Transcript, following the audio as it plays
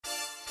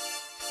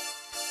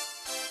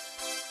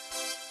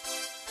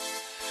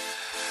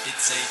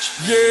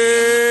Yeah,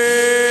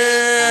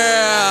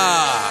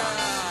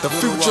 the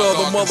future of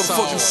the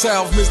motherfucking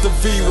South,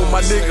 Mr.Vee with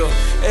my nigga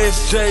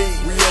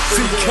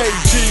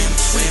CKG.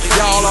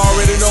 Y'all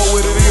already know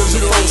what it is,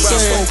 you know what I'm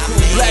saying?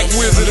 Black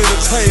Wizard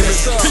Entertainment,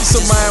 Peace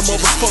of Mind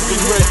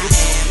motherfucking records,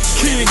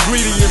 key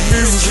ingredient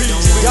music.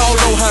 Y'all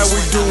know how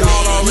we do it, you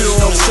know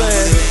what I'm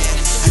saying?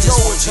 You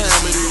know what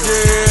time it is.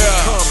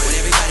 Yeah,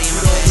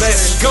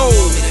 let's go.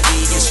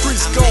 The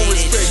streets gon'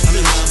 respect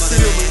this,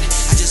 feel me?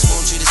 I just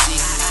want you to see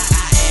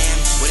I am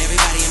what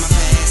everybody in my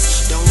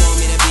past don't want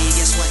me to be.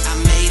 Guess what? I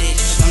made it.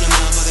 I'm the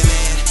motherfucking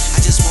man. I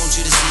just want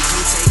you to see.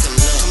 Come take a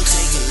look. Come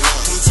take a look.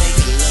 Come take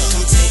a look.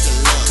 Come take a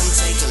look. Come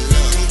take a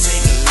look. Come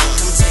take a look.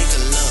 Come take a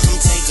look.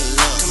 Come take a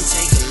look. Come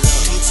take a look.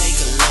 Come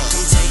take a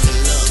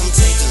look. Come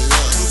take a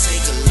look. Come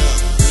take a look.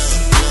 Come take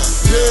a look.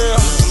 Yeah.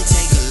 Come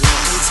take a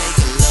look. Come take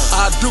a look.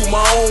 I do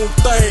my own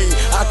thing,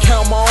 I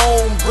count my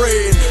own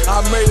bread.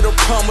 I made a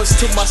promise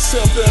to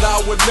myself that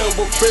I would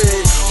never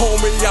beg.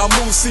 Homie, I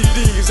move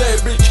CDs, add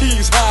big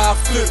keys, how I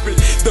flip it.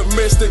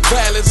 Domestic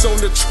violence on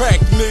the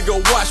track, nigga,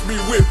 watch me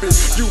whip it.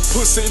 You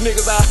pussy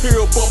niggas out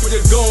here bumping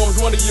your gums,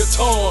 running your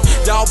tongue.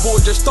 Y'all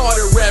boys just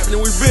started rapping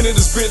and we been in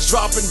this bitch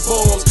dropping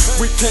bombs.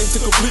 We came to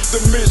complete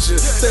the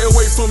mission, stay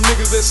away from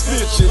niggas that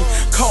snitching.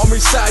 Call me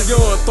Cy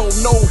Young, throw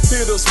no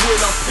hitters when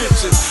I'm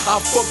pitching.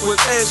 I fuck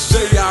with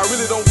SJ, I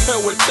really don't care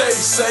what they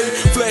say.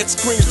 Flat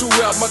screens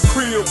throughout my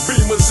crib,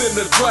 beamers in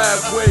the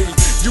driveway.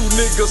 You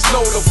niggas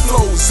know the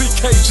flow,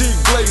 ZKG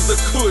blaze the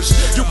kush.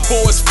 You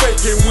boys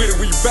faking with it,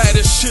 we bad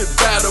as shit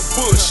by the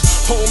bush.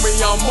 Homie,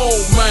 I'm on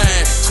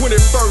mine,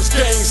 21st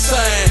gang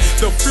sign.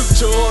 The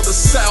future of the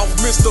South,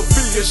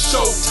 Mr.Vee is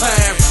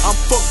showtime. I'm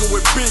fucking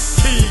with big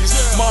keys,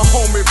 my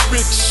homie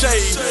Big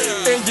Shade.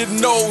 And you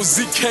know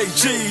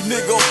ZKG,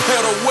 nigga,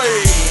 pedal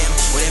way.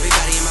 What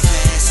everybody in my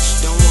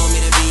past don't want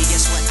me to be.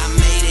 Guess what? I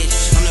made it.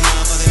 I'm the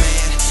motherfucking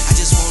man. I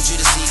just want you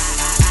to see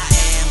I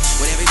am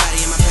what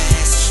everybody in my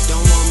past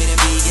don't want me to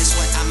be. Guess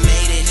what? I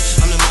made it.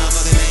 I'm the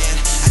motherfucking man.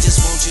 I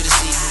just want you to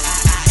see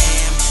I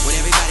am what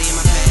everybody in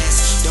my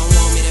past don't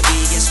want me to be.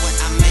 Guess what?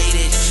 I made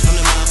it. I'm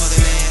the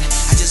motherfucking man.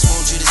 I just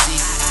want you to see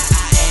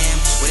I am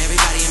what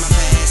everybody in my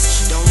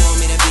past don't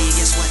want me to be.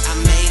 Guess what? I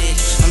made it.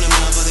 I'm the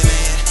motherfucking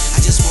man. I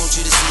just want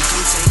you to see.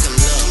 Come take a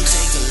look. Come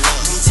take a look.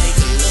 Come take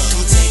a look.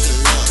 Come take a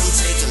look. Come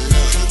take a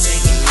look. Come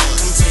take a look.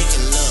 Come take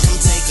a look.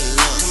 Come take a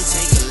look. Come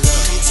take a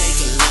look.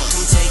 Come take a look. Come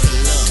take a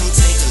look. Come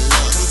take a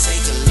look. Come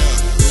take a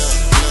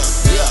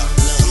look.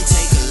 Come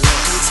take a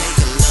look. Come take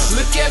a look.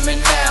 Look at me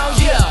now,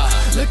 yeah.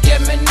 Look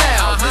at me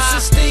now. This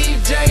is Steve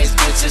James,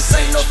 bitches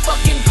ain't no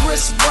fucking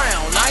Chris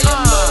Brown. I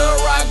am Little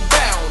Rock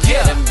bound,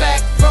 heading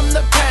back from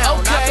the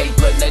pound. I've been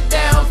putting it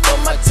down for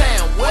my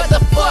town. Where the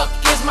fuck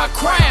is my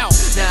crown?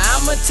 Now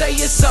I'ma tell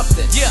you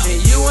something,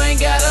 and you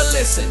ain't gotta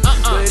listen.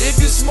 But if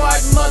you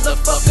smart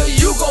motherfucker,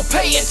 you gon'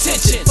 pay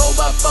attention.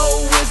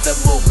 4x4 is the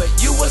movement,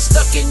 you are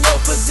stuck in your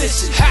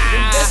position.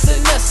 Invest in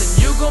us and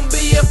you gon'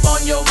 be up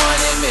on your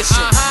money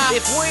mission.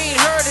 If we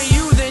ain't heard of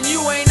you, then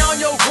you ain't on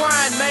your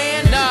grind,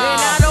 man. And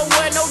I don't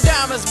wear no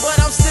diamonds, but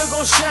I'm still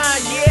gon'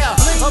 shine, yeah.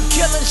 I'm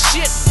killing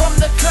shit from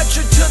the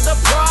country to the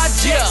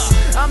projects.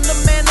 I'm the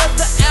man of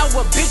the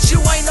hour, bitch,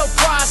 you ain't no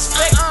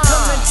prospect.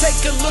 Come and take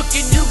a look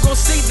and you gon'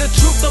 see the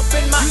truth up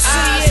in my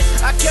eyes.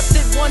 I kept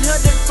it 100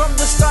 from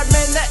the start,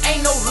 man, that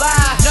ain't no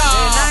lie.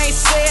 And I ain't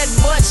said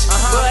much,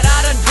 but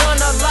I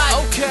done a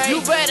lot. You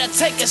better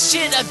take a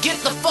shit or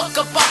get the fuck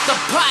up off the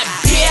pot,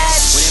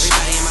 bitch. What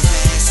everybody in my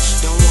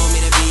past don't want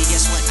me to be.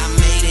 Guess what? I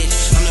made it.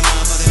 I'm the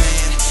motherfucking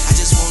man. I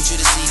just want you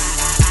to see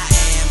I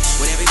am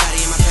what everybody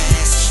in my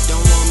past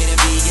don't want me to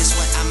be. Guess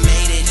what? I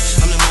made it.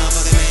 I'm the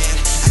motherfucking man.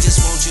 I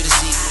just want you to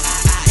see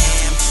I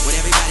am what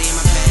everybody in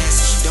my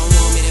past don't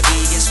want me to be.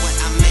 Guess what?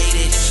 I made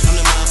it. I'm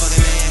the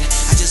motherfucking man.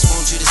 I just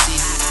want you to see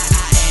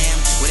I am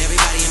what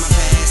everybody in my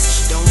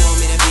past don't want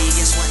me to be.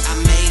 Guess what? I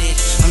made it.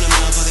 I'm the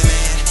motherfucking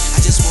man. I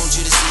just want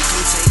you to see.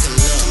 Come take a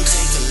look. Come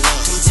take a look.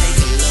 Come take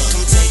a look.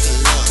 Come take a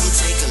look. Come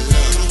take a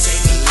look. Come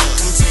take a look.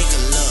 Come take a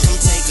look.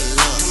 Come take a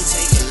look. Come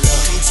take a look.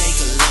 Come take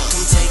a look.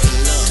 Come take a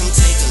look. Come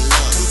take a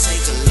look. Come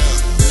take a look.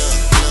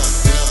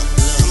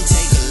 Come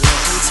take a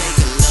look. Come take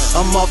a look.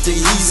 I'm off the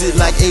easy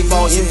like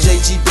A-Ball,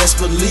 MJG, best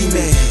believe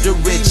me. The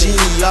Red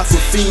Genie,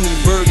 Aquafini,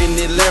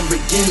 Burgundy,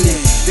 Lamborghini.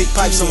 Big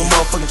pipes on my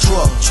motherfucking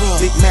truck.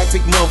 Big Mac,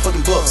 big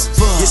motherfucking bucks.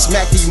 Get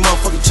smacked these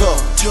motherfucking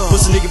truck.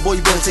 Pussy nigga, boy,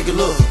 you better take a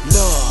look.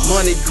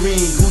 Money green,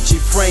 Gucci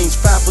frames,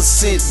 5%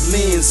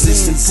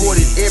 lenses,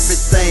 imported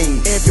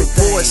everything. Your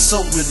boy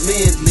so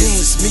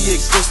relentless. It's me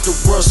against the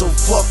world, so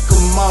fuck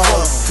them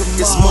all.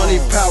 It's money,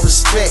 power,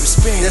 respect.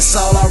 That's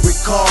all I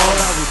recall.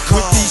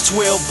 With these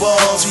 12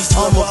 balls,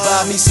 I'ma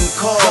buy me some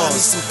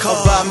cars. I'll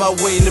buy my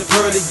way in the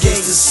pearly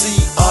gates to see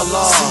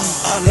Allah.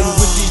 And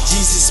with these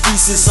Jesus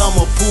pieces,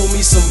 I'ma pull me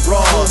some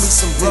bras.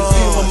 And film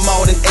them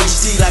all in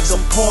HD like a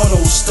porno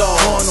star.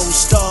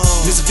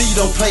 Mr.Vee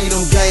don't play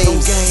them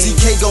games.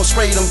 ZK gon'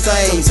 spray them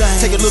things.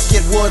 Take a look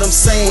at what I'm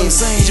saying.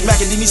 Each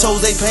back and these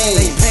hoes they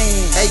paying.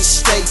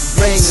 H-State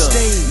banger,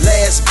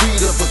 last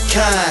breed of a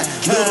kind.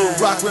 Little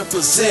Rock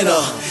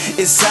representer,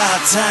 it's our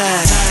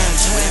time.